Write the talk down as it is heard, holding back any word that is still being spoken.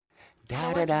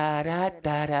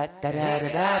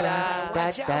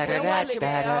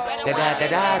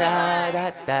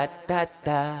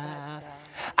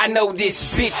I know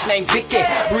this bitch named Vicky,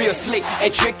 real slick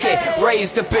and tricky.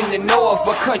 Raised up in the north,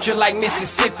 a country like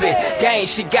Mississippi. Gang,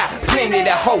 she got plenty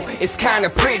to hoe, it's kinda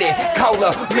pretty. Call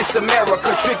her Miss America,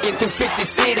 tricking through 50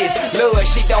 cities. Lord,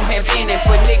 she don't have any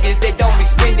for niggas that don't be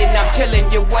spending. I'm telling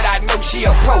you what I know, she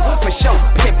a pro, for sure,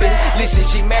 pimping. Listen,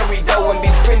 she married though and be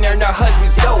spending her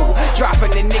husband's dough.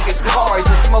 Dropping the niggas' cars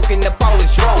and smoking up all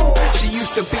his drove. She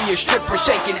used to be a stripper,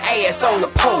 shaking ass on the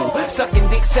pole. Sucking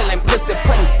dick, selling pussy,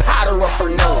 putting powder up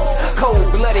her nose.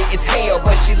 Cold-blooded as hell,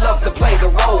 but she loved to play the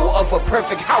role of a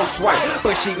perfect housewife.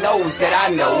 But she knows that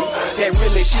I know that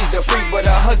really she's a freak, but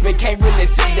her husband can't really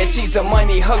see that she's a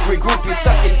money-hungry groupie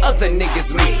sucking other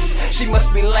niggas' meats. She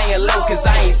must be laying low, cause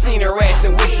I ain't seen her ass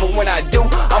in weeks, but when I do,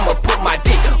 I'ma put my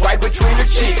dick right between her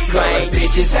cheeks. Cause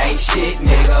bitches ain't shit,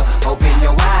 nigga. Open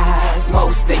your eyes.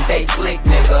 Most think they slick,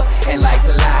 nigga, and like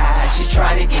to lie. She's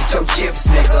trying to get your chips,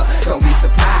 nigga. Don't be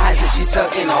surprised if she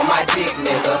sucking on my dick,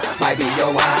 nigga. Might be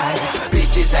your wife.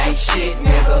 Bitches ain't shit,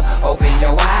 nigga. Open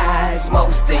your eyes.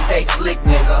 Most think they slick,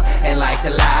 nigga, and like to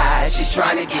lie. She's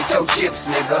trying to get your chips,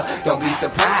 nigga. Don't be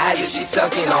surprised if she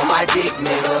sucking on my dick,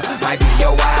 nigga. Might be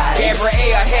your wife.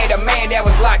 Gabrielle had a man that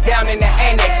was locked down in the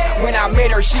annex. When I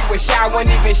met her, she was shy,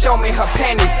 wouldn't even show me her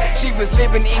panties. She was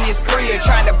living in his crib,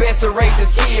 trying to best to raise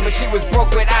his kid, but she was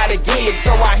broke without a gig,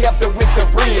 so I helped her with the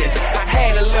rent. I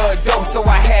had a little dope, so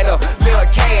I had a little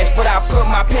cash, but I put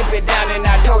my pimpin' down and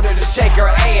I told her to shake her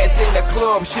ass. In the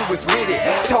club, she was with it.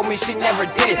 Told me she never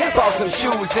did it. Bought some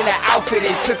shoes and an outfit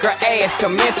and took her ass to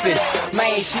Memphis.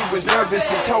 Man, she was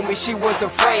nervous and told me she was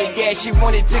afraid. Yeah, she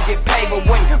wanted to get paid but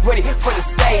wasn't ready for the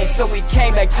stage, so we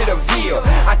came back to the Ville.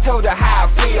 I told her how I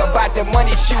feel about the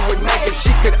money she would make if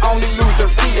she could only lose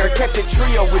her fear. Kept a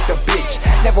trio with the bitch,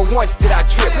 never once did I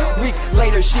trip. Week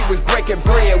later, she was breaking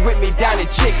bread with me down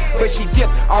at Chicks, but she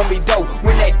dipped on me though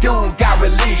when that dude got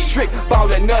released. Trick,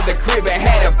 bought another crib and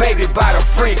had a baby by the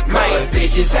freak. Man,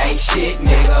 bitches ain't shit,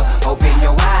 nigga. Open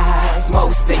your eyes.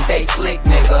 Most think they slick,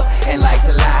 nigga, and like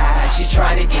to lie. She's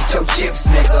trying to get your chips,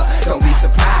 nigga. Don't be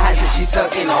surprised if she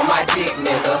sucking on my dick,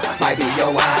 nigga. Might be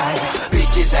your wife.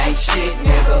 Bitches ain't shit,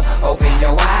 nigga. Open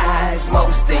your eyes.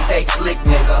 Most think they slick,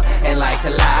 nigga, and like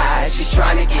to lie. She's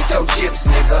trying to get your chips,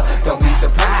 nigga. Don't be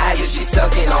surprised if she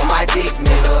sucking on my dick,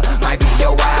 nigga. Might be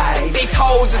your wife. These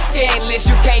hoes are scandalous,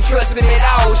 you can't trust them at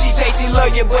all. She say she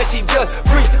love you, but she just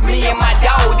freak me and my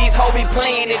dog. These hoes be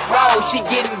playing it raw. She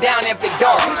getting down after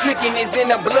dark. Tricking is in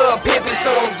the blood, pimping,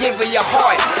 so don't give her your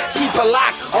heart. Keep a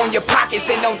lock on your pockets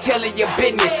and don't tell her your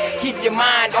business. Keep your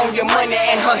mind on your money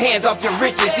and her hands off your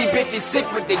riches. These bitches sick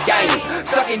with the game,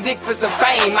 sucking dick for some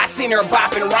fame. I seen her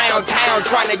bopping around town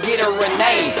trying to get her a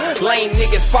name. Lame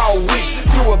niggas fall weak,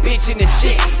 threw a bitch in the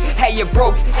shits. Had you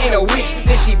broke in a week,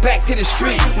 then she back to the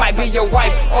street. Might be your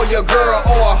wife or your girl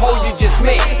or a hoe you just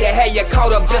met that had you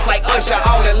caught up just like Usher,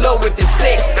 all in love with the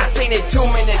sex. I seen it too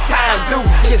many times, dude,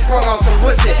 get sprung on some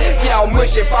pussy, get all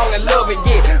mushy, fall in love and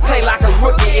get play like a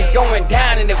rookie. It's going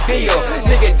down in the Ville,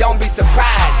 nigga, don't be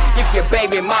surprised if your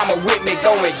baby mama with me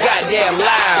going goddamn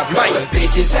live, man. Cause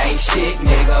bitches ain't shit,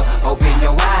 nigga. Open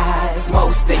your eyes.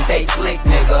 Most think they slick,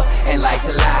 nigga, and like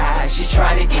to lie. She's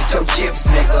trying to get your chips,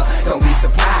 nigga. Don't be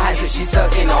surprised if she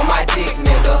sucking on my dick,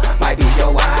 nigga. Might be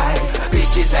your wife.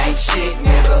 Bitches ain't shit,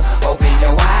 nigga. Open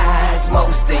your eyes.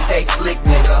 Most think they slick,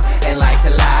 nigga, and like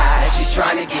to lie. She's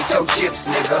trying to get your chips,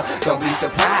 nigga. Don't be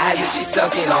surprised if she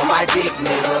sucking on my dick,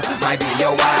 nigga. Might be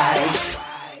your wife.